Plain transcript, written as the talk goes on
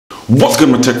What's good,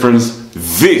 my tech friends?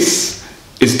 This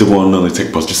is the one and only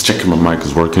Tech Boss. Just checking my mic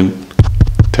is working.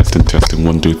 Testing,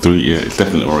 1, 2, 3. Yeah, it's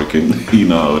definitely working. You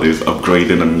know how it is,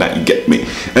 upgrading and that, you get me.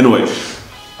 Anyway,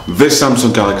 this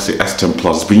Samsung Galaxy S10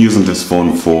 Plus, I've been using this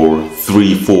phone for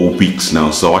 3-4 weeks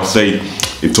now. So I say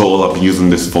in total I've been using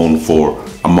this phone for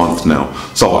a month now.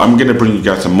 So I'm gonna bring you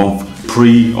guys a month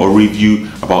pre or review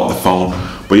about the phone.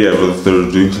 But yeah, without further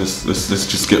ado, let's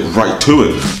just get right to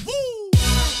it.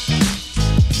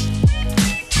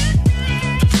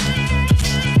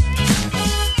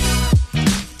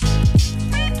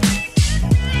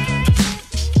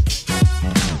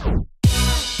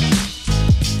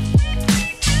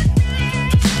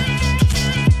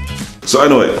 So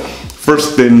anyway,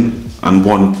 first thing and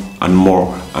one and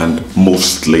more and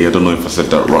mostly, I don't know if I said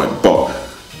that right, but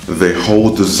the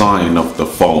whole design of the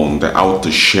phone, the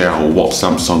outer shell, what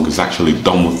Samsung has actually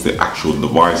done with the actual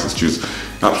device is just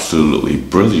absolutely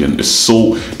brilliant. It's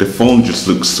so, the phone just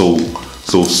looks so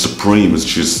supreme. It's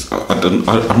just, I don't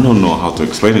know how to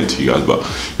explain it to you guys, but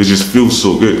it just feels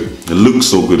so good. It looks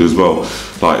so good as well.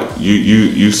 Like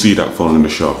you see that phone in the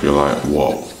shop, you're like,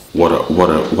 whoa. What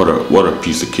a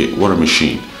piece of kit, what a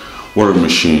machine. We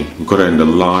got it in the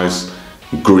nice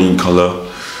green color.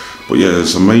 But yeah,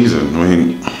 it's amazing. I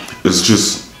mean, it's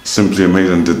just simply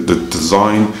amazing. The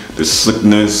design, the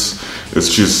slickness,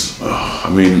 it's just, I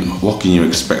mean, what can you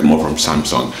expect more from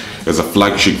Samsung? It's a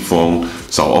flagship phone,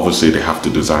 so obviously they have to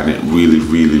design it really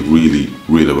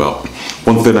well.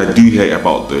 One thing I do hate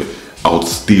about the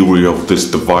exterior of this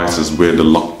device is where the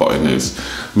lock button is.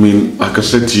 I mean, like I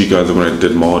said to you guys when I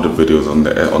did my other videos on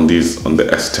the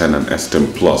S10 and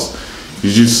S10 Plus, you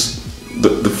just,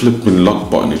 the flipping lock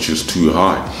button is just too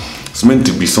high. It's meant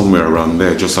to be somewhere around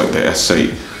there, just like the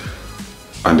S8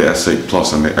 and the S8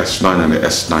 Plus and the S9 and the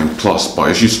S9 Plus, but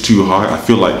it's just too high. I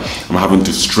feel like I'm having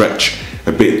to stretch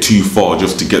a bit too far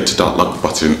just to get to that lock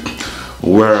button.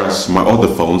 Whereas my other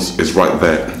phones is right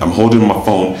there. I'm holding my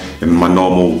phone in my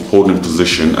normal holding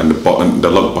position and the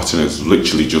lock button is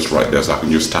literally just right there, so I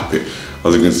can just tap it.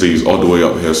 As you can see, it's all the way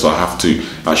up here, so I have to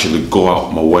actually go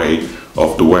out my way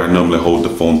of the way I normally hold the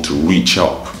phone to reach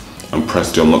up and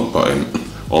press the unlock button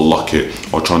or lock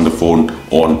it or turn the phone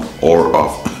on or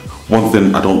off. One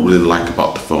thing I don't really like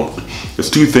about the phone.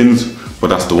 There's two things, but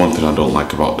that's the one thing I don't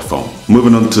like about the phone.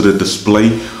 Moving on to the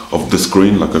display of the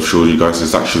screen, like I've showed you guys,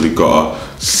 it's actually got a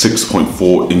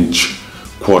 6.4-inch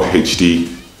Quad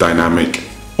HD dynamic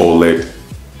OLED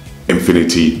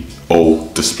Infinity O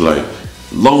display.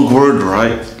 Long word,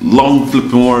 right? Long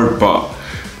flipping word, but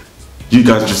you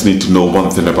guys just need to know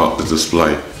one thing about the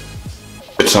display.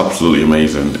 It's absolutely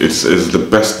amazing. It's the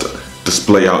best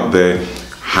display out there,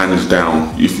 hands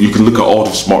down. If you can look at all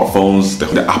the smartphones,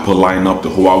 the Apple lineup, the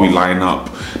Huawei lineup,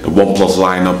 the OnePlus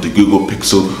lineup, the Google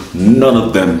Pixel, none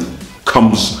of them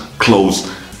comes close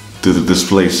to the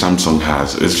display Samsung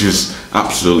has. It's just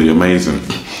absolutely amazing.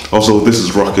 Also, this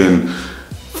is rocking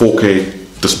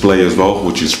 4K display as well,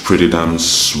 which is pretty damn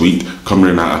sweet,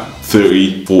 coming in at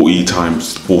 3040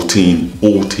 x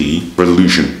 1440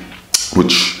 resolution,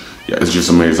 which yeah, it's just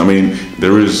amazing. I mean,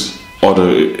 there is other,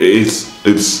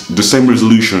 it's the same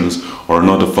resolutions or in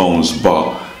other phones,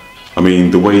 but I mean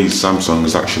the way Samsung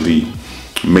has actually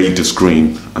made the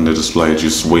screen and the display is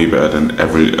just way better than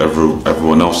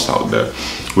everyone else out there,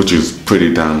 which is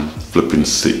pretty damn flipping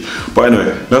sick. But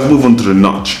anyway, let's move on to the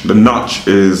notch. The notch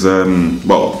is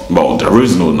well there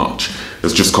is no notch.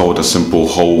 It's just called a simple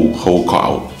hole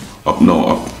cutout.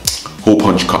 Hole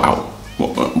punch cutout.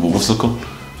 What's it called?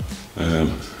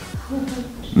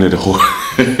 No, the whole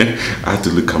I had to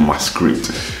look at my script.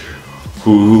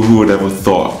 Who would ever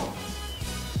thought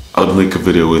I'd make a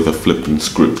video with a flipping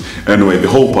script? Anyway, the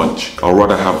hole punch. I'd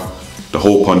rather have the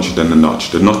hole punch than the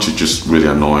notch. The notch is just really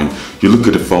annoying. You look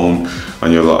at the phone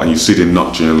and you're like, and you see the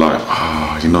notch and you're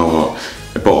like, you know what?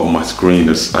 The bottom of my screen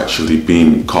is actually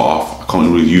being cut off. I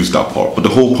can't really use that part. But the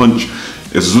hole punch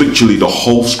is literally the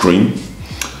whole screen.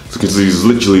 So you can see it's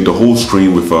literally the whole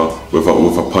screen with a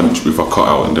punch, with a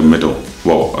cutout in the middle.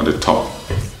 Well, at the top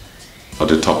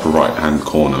right hand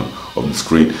corner of the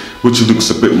screen, which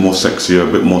looks a bit more sexier,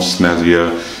 a bit more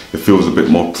snazzier. It feels a bit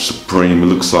more supreme. It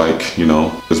looks like, you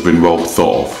know, it's been well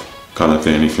thought of kind of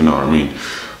thing, if you know what I mean.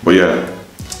 But yeah,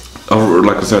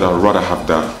 like I said, I'd rather have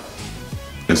that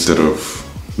instead of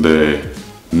the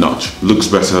notch. Looks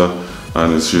better,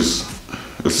 and it's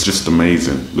just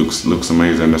amazing. Looks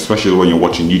amazing, especially when you're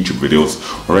watching YouTube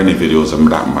videos or any videos of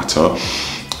that matter.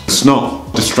 It's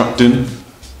not distracting.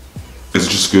 It's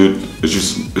just good. It's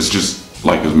just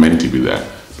like it's meant to be there,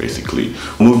 basically.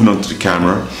 Moving on to the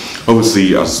camera.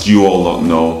 Obviously, as you all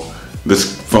know,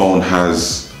 this phone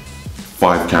has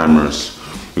 5 cameras.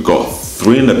 We've got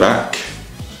 3 in the back,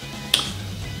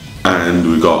 and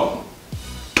we got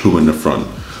 2 in the front.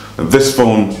 This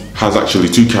phone has actually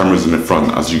 2 cameras in the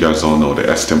front. As you guys all know, the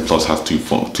S10 Plus has 2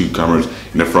 cameras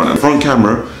in the front. And the front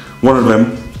camera, one of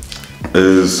them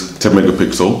is 10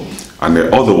 megapixel and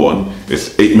the other one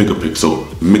is 8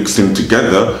 megapixel. Mixing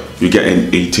together, you get an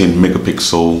 18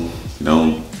 megapixel, you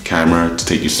know, camera to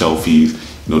take your selfies.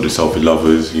 You know, the selfie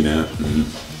lovers, you know.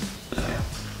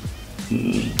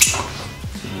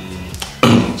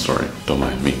 Sorry, don't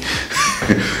mind me.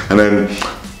 And then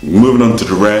moving on to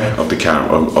the rear of the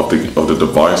camera of the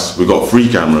device, we got 3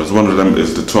 cameras. One of them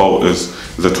is the 12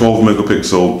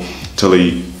 megapixel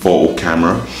telephoto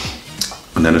camera,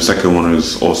 and then the second one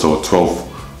is also a 12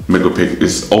 megapixel.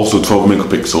 It's also 12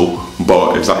 megapixel,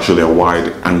 but it's actually a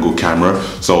wide angle camera.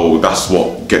 So that's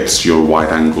what gets your wide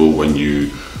angle when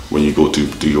you go to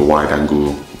do your wide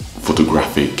angle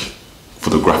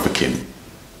photographicing.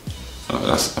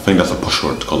 I think that's a push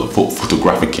word to call it,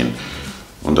 photographicing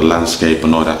on the landscape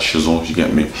and all that shizzle, you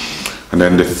get me. And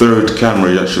then the third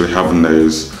camera you actually have in there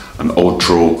is an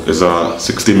is a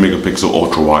 16 megapixel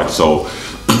ultra wide. So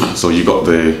you got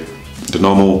the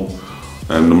normal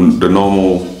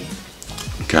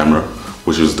camera,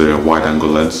 which is the wide angle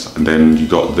lens, and then you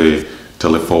got the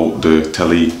telephoto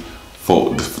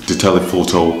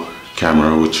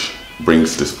camera, which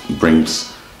brings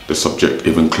the subject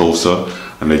even closer,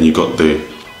 and then you got the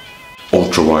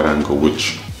ultra wide angle,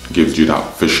 which gives you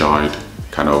that fish-eyed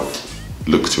kind of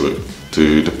look to it,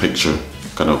 to the picture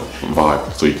kind of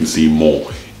vibe, so you can see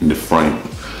more in the frame.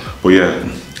 But yeah,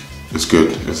 it's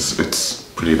good. It's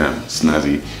pretty damn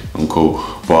snazzy and cool.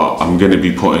 But I'm gonna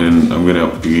be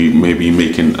maybe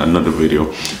making another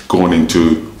video going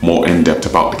into more in-depth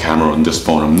about the camera on this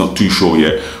phone. I'm not too sure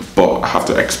yet, but I have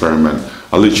to experiment.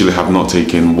 I literally have not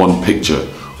taken one picture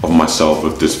of myself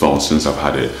with this phone since I've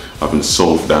had it. I've been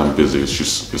so damn busy,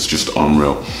 it's just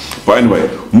unreal. But anyway,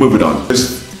 moving on.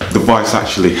 This device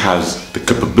actually has the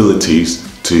capabilities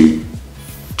to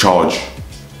charge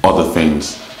other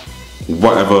things.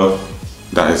 Whatever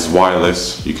that is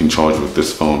wireless, you can charge with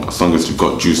this phone. As long as you've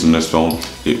got juice in this phone,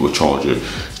 it will charge it.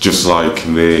 Just like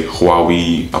the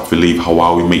Huawei, I believe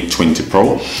Huawei Mate 20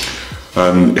 Pro.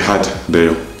 It had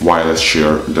the wireless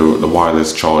share, the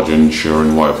wireless charging,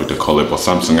 sharing, whatever they call it, but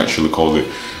Samsung actually called it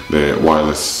the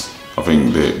wireless, I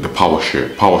think the power share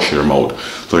mode.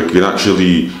 So you can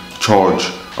actually charge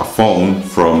a phone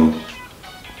from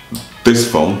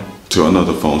this phone to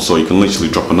another phone. So you can literally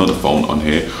drop another phone on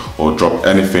here, or drop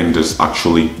anything that's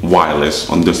actually wireless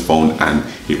on this phone, and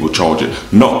it will charge it.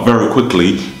 Not very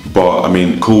quickly, but I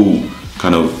mean, cool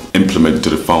kind of implement to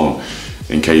the phone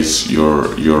in case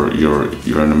you're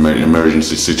in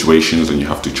emergency situations and you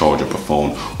have to charge up a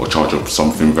phone or charge up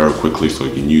something very quickly so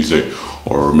you can use it,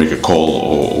 or make a call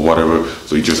or whatever.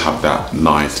 So you just have that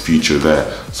nice feature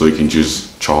there, so you can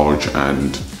just charge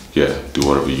and yeah, do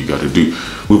whatever you gotta do.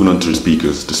 Moving on to the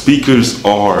speakers. The speakers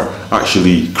are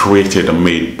actually created and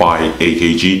made by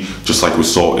AKG, just like we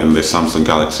saw in the Samsung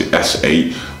Galaxy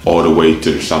S8 all the way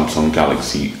to the Samsung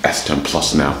Galaxy S10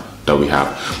 Plus now that we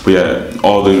have. But yeah,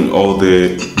 all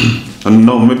the and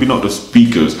no, maybe not the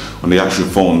speakers on the actual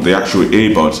phone, the actual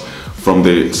earbuds from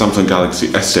the Samsung Galaxy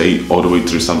S8 all the way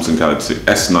to the Samsung Galaxy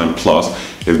S9 Plus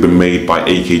has been made by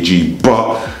AKG,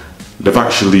 but they've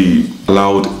actually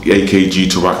allowed AKG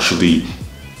to actually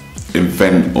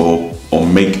invent or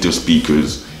make the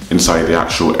speakers inside the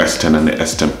actual S10 and the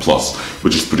S10 Plus,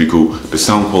 which is pretty cool. The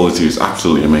sound quality is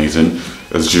absolutely amazing.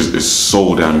 It's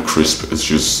so damn crisp. It's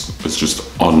just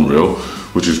unreal,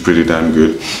 which is pretty damn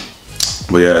good.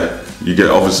 But yeah, you get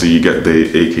the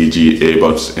AKG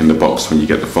earbuds in the box when you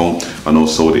get the phone, and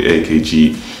also the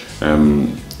AKG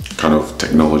kind of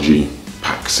technology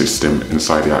pack system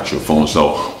inside the actual phone.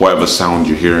 So whatever sound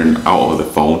you're hearing out of the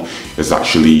phone is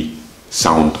actually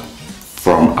sound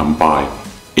from and by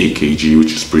AKG,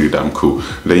 which is pretty damn cool.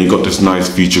 Then you got this nice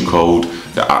feature called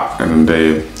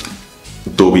the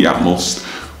Dolby Atmos,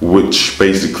 which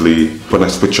basically when I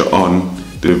switch it on,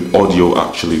 the audio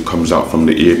actually comes out from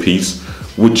the earpiece,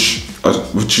 which I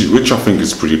think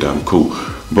is pretty damn cool.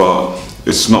 But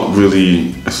it's not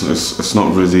really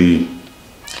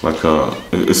like I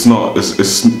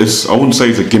wouldn't say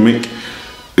it's a gimmick.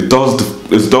 It does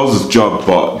its job,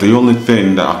 but the only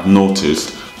thing that I've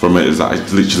noticed from it is that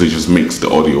it literally just makes the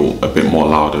audio a bit more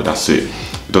louder. That's it.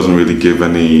 It doesn't really give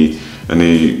any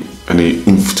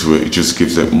oomph to it. It just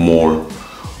gives it a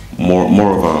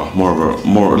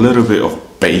little bit of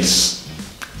bass,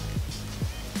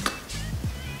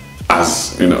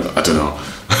 as you know, I don't know,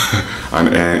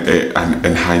 and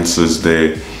enhances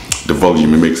the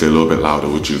volume. It makes it a little bit louder,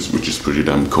 which is pretty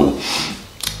damn cool.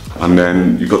 And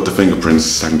then you got the fingerprint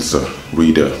sensor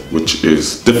reader, which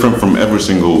is different from every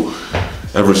single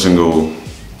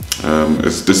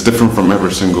it's different from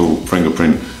every single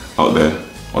fingerprint out there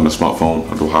on the smartphone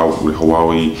with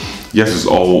Huawei. Yes, it's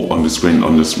all on the screen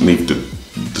underneath the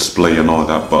display and all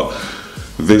that, but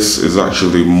this is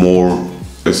actually more,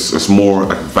 it's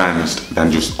more advanced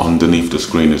than just underneath the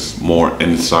screen. It's more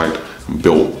inside,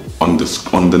 built on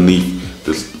underneath.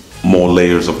 There's more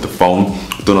layers of the phone.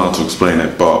 I don't know how to explain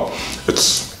it, but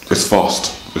it's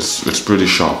fast. It's pretty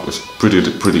sharp. It's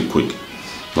pretty quick.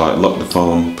 Like, lock the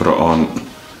phone, put it on,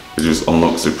 it just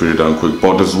unlocks it pretty damn quick.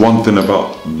 But there's one thing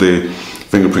about the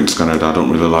fingerprint scanner that I don't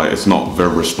really like. It's not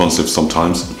very responsive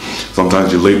sometimes.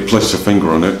 Sometimes you place your finger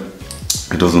on it,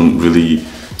 it doesn't really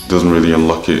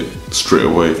unlock it straight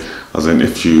away. As in,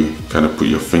 if you kind of put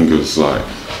your fingers like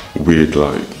weird,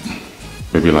 like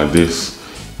maybe like this,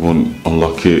 you won't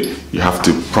unlock it. You have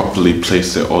to properly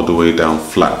place it all the way down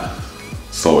flat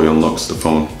so it unlocks the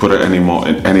phone. Put it in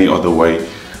any other way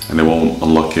and it won't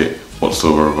unlock it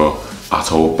whatsoever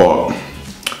at all. But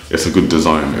it's a good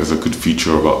design. It's a good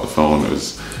feature about the phone.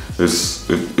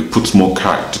 It puts more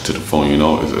character to the phone, you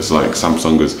know. It's like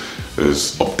Samsung is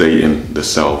updating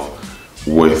themselves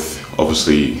with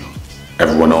obviously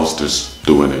everyone else just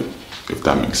doing it, if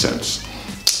that makes sense.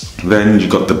 Then you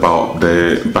got the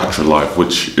battery life,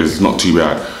 which is not too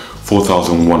bad.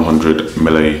 4,100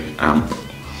 milliamp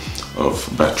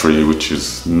of battery, which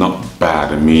is not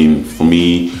bad. I mean, for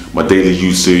me, my daily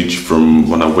usage from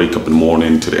when I wake up in the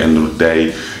morning to the end of the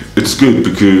day, it's good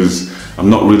because I'm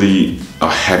not really a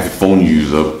heavy phone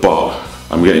user, but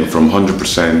I'm getting from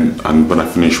 100%, and when I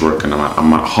finish work and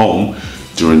I'm at home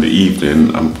during the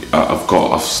evening,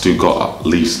 I've still got at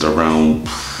least around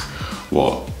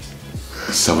what,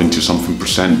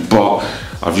 70-something%, but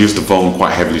I've used the phone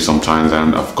quite heavily sometimes,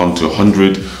 and I've gone to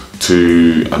 100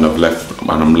 and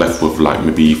I'm left with like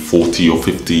maybe 40 or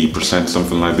 50%,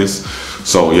 something like this.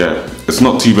 So yeah, it's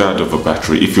not too bad of a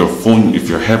battery. If you're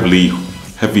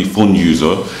heavy phone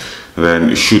user,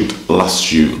 then it should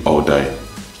last you all day.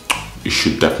 It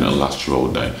should definitely last you all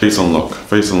day. Face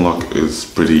unlock is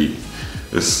pretty,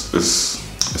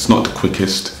 it's not the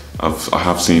quickest. I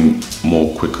have seen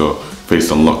more quicker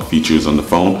face unlock features on the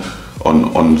phone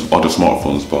on other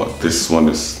smartphones, but this one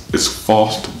is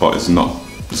fast, but it's not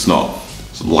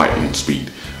lightning speed.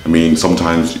 I mean,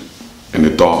 sometimes in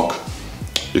the dark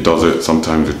it does it,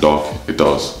 sometimes in the dark it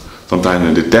does, sometimes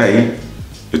in the day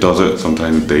it does it,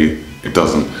 sometimes in the day it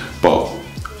doesn't. But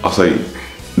I'll say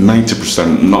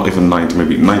 90%, not even 90,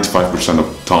 maybe 95%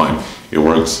 of the time it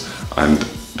works, and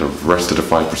the rest of the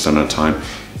 5% of the time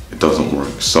it doesn't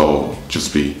work. So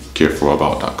just be careful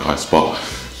about that, guys. But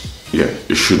yeah,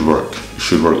 it should work. It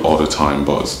should work all the time,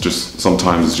 but it's just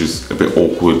sometimes it's just a bit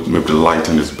awkward. Maybe the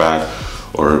lighting is bad,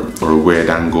 or a weird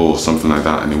angle or something like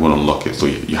that, and it won't unlock it. So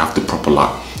you have to proper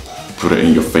like put it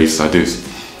in your face like this,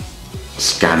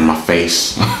 scan my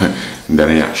face, and then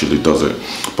it actually does it.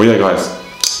 But yeah, guys,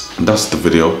 that's the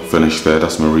video finished there.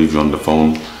 That's my review on the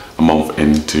phone. A month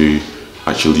into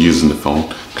actually using the phone.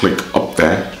 Click up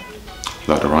there. Is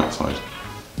that the right side?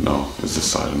 No, it's this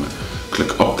side, isn't it?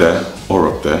 Click up there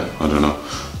or up there, I don't know,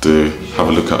 to have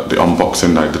a look at the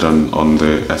unboxing that I did on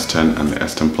the S10 and the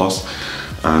S10 Plus.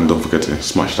 And don't forget to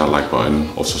smash that like button,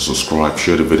 also subscribe,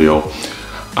 share the video,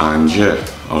 and yeah,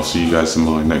 I'll see you guys in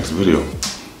my next video.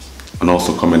 And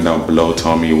also comment down below,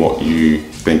 tell me what you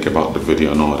think about the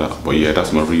video and all that. But yeah,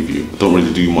 that's my review. I don't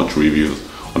really do much reviews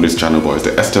on this channel, but it's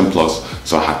the S10 Plus,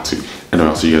 so I had to. Anyway,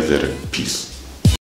 I'll see you guys later. Peace.